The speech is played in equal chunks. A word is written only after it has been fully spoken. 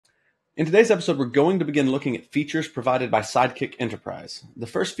In today's episode, we're going to begin looking at features provided by Sidekiq Enterprise. The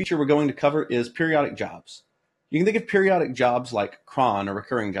first feature we're going to cover is periodic jobs. You can think of periodic jobs like cron or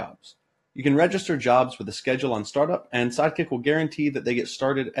recurring jobs. You can register jobs with a schedule on startup, and Sidekiq will guarantee that they get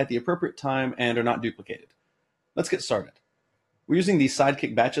started at the appropriate time and are not duplicated. Let's get started. We're using the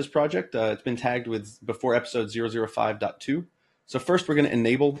Sidekiq Batches project. It's been tagged with before episode 005.2. So first, we're going to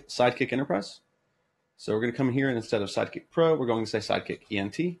enable Sidekiq Enterprise. So we're going to come here, and instead of Sidekiq Pro, we're going to say Sidekiq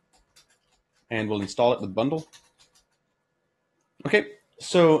ENT. And we'll install it with bundle. Okay,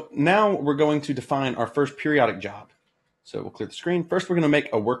 so now we're going to define our first periodic job. So we'll clear the screen. First, we're going to make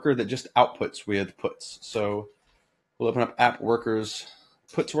a worker that just outputs with puts. So we'll open up app workers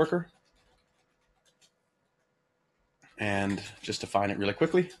puts worker and just define it really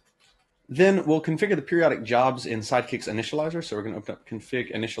quickly. Then we'll configure the periodic jobs in Sidekiq's initializer. So we're going to open up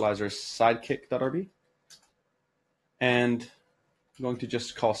config initializer sidekiq.rb. And I'm going to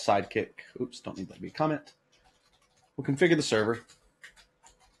just call Sidekiq. Oops, don't need that to be a comment. We'll configure the server.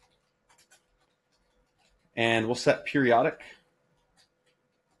 And we'll set periodic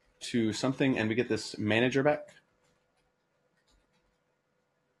to something, and we get this manager back.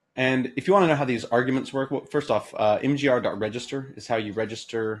 And if you want to know how these arguments work, well, first off, mgr.register is how you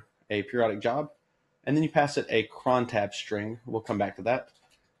register a periodic job. And then you pass it a cron tab string. We'll come back to that.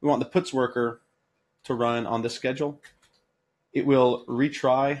 We want the puts worker to run on this schedule. It will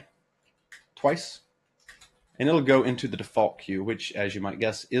retry twice, and it'll go into the default queue, which, as you might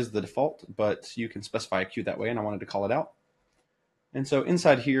guess, is the default, but you can specify a queue that way, and I wanted to call it out. And so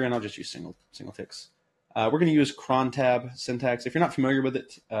inside here, and I'll just use single ticks, we're going to use cron tab syntax. If you're not familiar with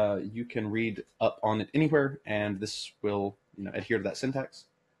it, you can read up on it anywhere, and this will adhere to that syntax.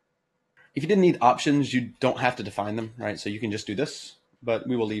 If you didn't need options, you don't have to define them, right? So you can just do this, but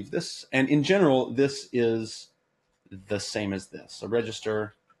we will leave this. And in general, this is the same as this. So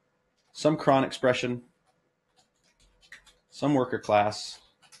register some cron expression, some worker class,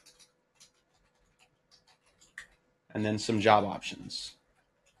 and then some job options.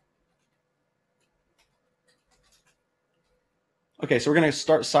 Okay, so we're going to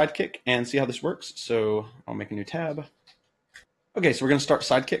start Sidekiq and see how this works. So I'll make a new tab. Okay, so we're going to start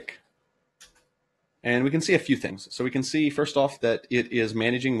Sidekiq. And we can see a few things. So we can see, first off, that it is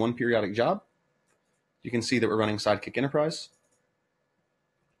managing one periodic job. You can see that we're running Sidekiq Enterprise.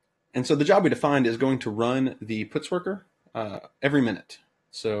 And so the job we defined is going to run the puts worker every minute.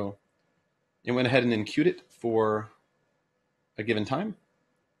 So it went ahead and enqueued it for a given time.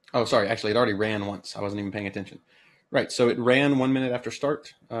 Oh, sorry, actually it already ran once. I wasn't even paying attention. Right, so it ran 1 minute after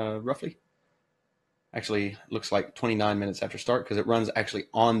start, roughly. Actually, looks like 29 minutes after start, because it runs actually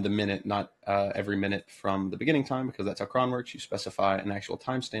on the minute, not every minute from the beginning time, because that's how cron works. You specify an actual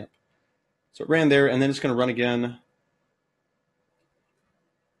timestamp. So it ran there, and then it's going to run again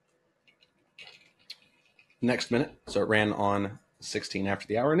next minute. So it ran on 16 after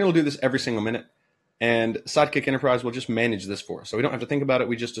the hour, and it'll do this every single minute. And Sidekiq Enterprise will just manage this for us. So we don't have to think about it.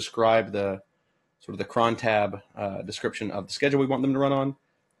 We just describe the sort of the cron tab description of the schedule we want them to run on,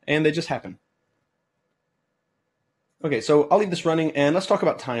 and they just happen. Okay, so I'll leave this running, and let's talk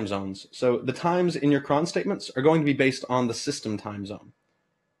about time zones. So the times in your cron statements are going to be based on the system time zone.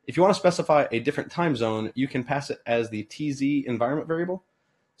 If you want to specify a different time zone, you can pass it as the TZ environment variable.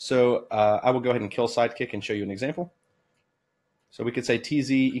 So I will go ahead and kill Sidekiq and show you an example. So we could say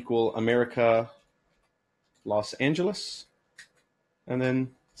TZ equal America, Los Angeles, and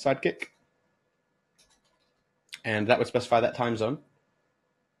then Sidekiq. And that would specify that time zone.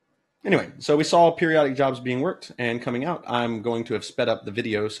 Anyway, so we saw periodic jobs being worked and coming out. I'm going to have sped up the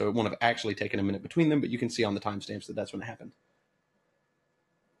video, so it won't have actually taken a minute between them, but you can see on the timestamps that that's when it happened.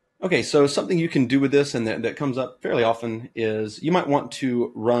 Okay, so something you can do with this and that comes up fairly often is you might want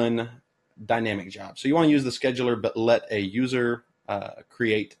to run dynamic jobs. So you want to use the scheduler, but let a user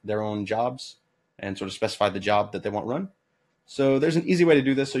create their own jobs and sort of specify the job that they want run. So there's an easy way to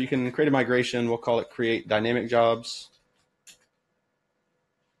do this. So you can create a migration. We'll call it create dynamic jobs.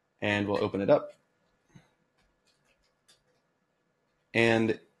 And we'll open it up.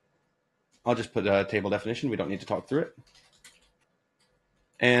 And I'll just put a table definition. We don't need to talk through it.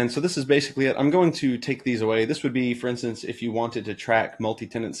 And so this is basically it. I'm going to take these away. This would be, for instance, if you wanted to track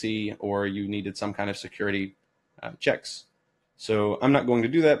multi-tenancy or you needed some kind of security checks. So I'm not going to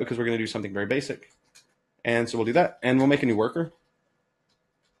do that because we're going to do something very basic. And so we'll do that, and we'll make a new worker.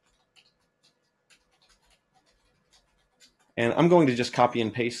 And I'm going to just copy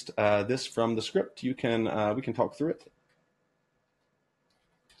and paste this from the script. We can talk through it.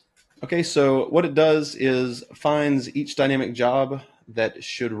 Okay, so what it does is finds each dynamic job that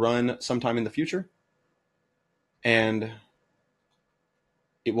should run sometime in the future, and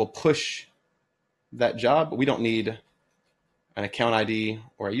it will push that job. We don't need an account ID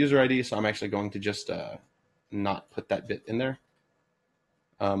or a user ID, so I'm actually going to just not put that bit in there.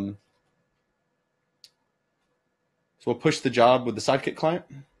 So we'll push the job with the Sidekiq client,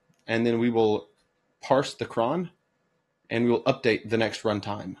 and then we will parse the cron, and we will update the next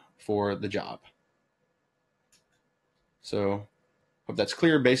runtime for the job. So hope that's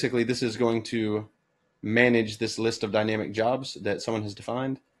clear. Basically, this is going to manage this list of dynamic jobs that someone has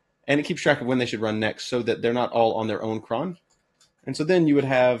defined, and it keeps track of when they should run next so that they're not all on their own cron. And so then you would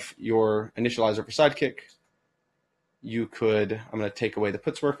have your initializer for Sidekiq. You could, I'm going to take away the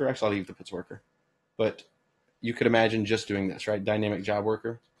puts worker. Actually, I'll leave the puts worker. But you could imagine just doing this, right? Dynamic job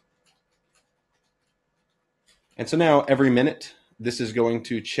worker. And so now every minute, this is going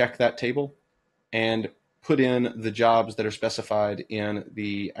to check that table and put in the jobs that are specified in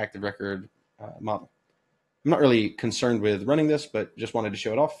the active record model. I'm not really concerned with running this, but just wanted to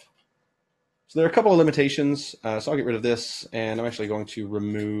show it off. So there are a couple of limitations. So I'll get rid of this, and I'm actually going to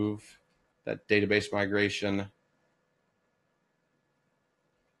remove that database migration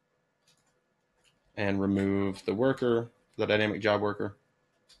and remove the worker, the dynamic job worker.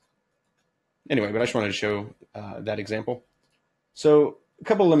 Anyway, but I just wanted to show that example. So a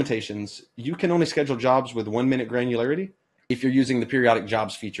couple of limitations. You can only schedule jobs with 1 minute granularity if you're using the periodic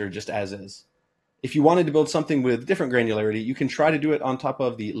jobs feature just as is. If you wanted to build something with different granularity, you can try to do it on top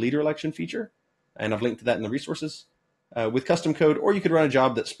of the leader election feature, and I've linked to that in the resources, with custom code, or you could run a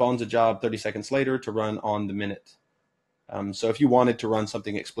job that spawns a job 30 seconds later to run on the minute. So if you wanted to run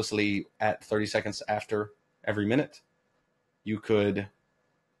something explicitly at 30 seconds after every minute, you could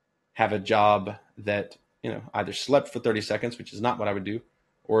have a job that either slept for 30 seconds, which is not what I would do,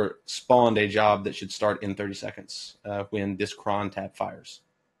 or spawned a job that should start in 30 seconds when this cron tab fires.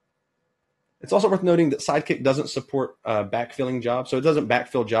 It's also worth noting that Sidekiq doesn't support backfilling jobs, so it doesn't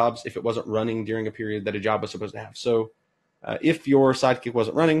backfill jobs if it wasn't running during a period that a job was supposed to have. So if your Sidekiq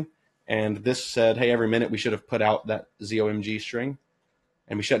wasn't running and this said, hey, every minute we should have put out that ZOMG string,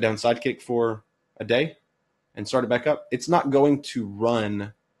 and we shut down Sidekiq for a day and start it back up, it's not going to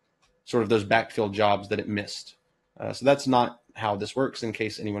run sort of those backfill jobs that it missed. So that's not how this works, in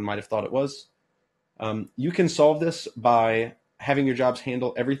case anyone might have thought it was. You can solve this by having your jobs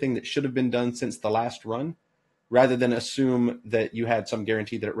handle everything that should have been done since the last run, rather than assume that you had some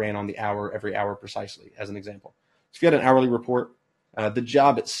guarantee that it ran on the hour every hour precisely, as an example. So if you had an hourly report, the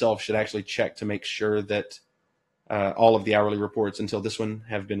job itself should actually check to make sure that all of the hourly reports until this one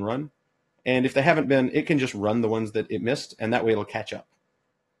have been run. And if they haven't been, it can just run the ones that it missed, and that way it'll catch up.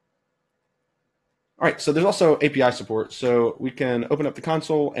 All right, so there's also API support. So we can open up the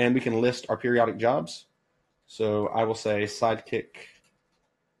console and we can list our periodic jobs. So I will say Sidekiq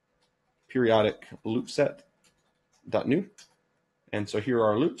periodic loop set .new. And so here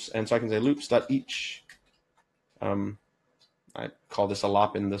are our loops. And so I can say loops.each. I call this a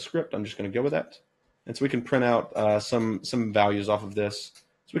lop in the script. I'm just going to go with that. And so we can print out some values off of this.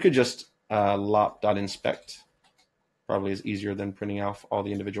 So we could just lop.inspect. Probably is easier than printing off all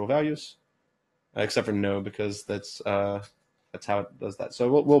the individual values. Except for no, because that's how it does that. So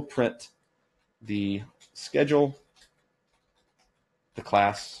we'll print the schedule, the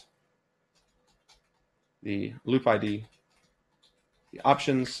class, the loop ID, the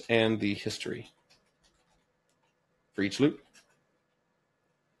options, and the history for each loop.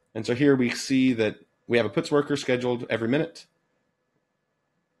 And so here we see that we have a puts worker scheduled every minute.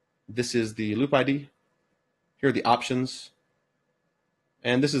 This is the loop ID. Here are the options.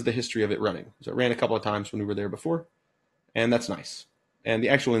 And this is the history of it running. So it ran a couple of times when we were there before, and that's nice. And the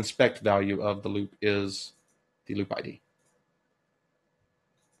actual inspect value of the loop is the loop ID.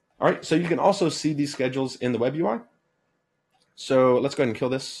 All right, so you can also see these schedules in the web UI. So let's go ahead and kill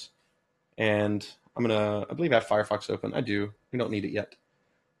this. And I believe I have Firefox open. I do. We don't need it yet.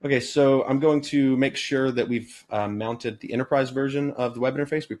 Okay, so I'm going to make sure that we've mounted the enterprise version of the web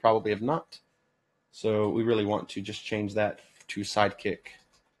interface. We probably have not. So we really want to just change that to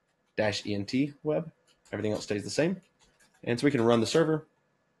Sidekiq-ENT web. Everything else stays the same. And so we can run the server.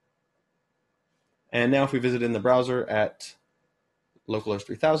 And now if we visit in the browser at localhost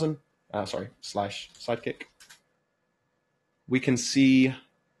 3000, /Sidekiq, we can see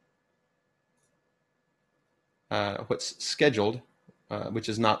what's scheduled, which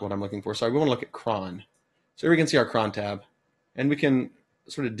is not what I'm looking for. Sorry, we want to look at cron. So here we can see our cron tab, and we can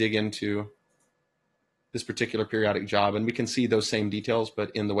sort of dig into this particular periodic job, and we can see those same details,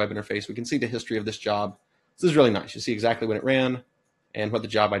 but in the web interface. We can see the history of this job. This is really nice. You see exactly when it ran and what the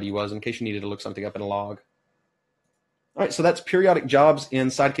job ID was in case you needed to look something up in a log. All right, so that's periodic jobs in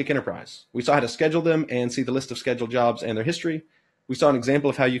Sidekiq Enterprise. We saw how to schedule them and see the list of scheduled jobs and their history. We saw an example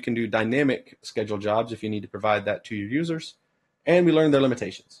of how you can do dynamic schedule jobs if you need to provide that to your users, and we learned their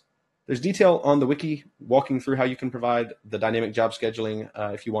limitations. There's detail on the wiki walking through how you can provide the dynamic job scheduling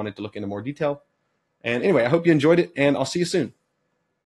if you wanted to look into more detail. And anyway, I hope you enjoyed it, and I'll see you soon.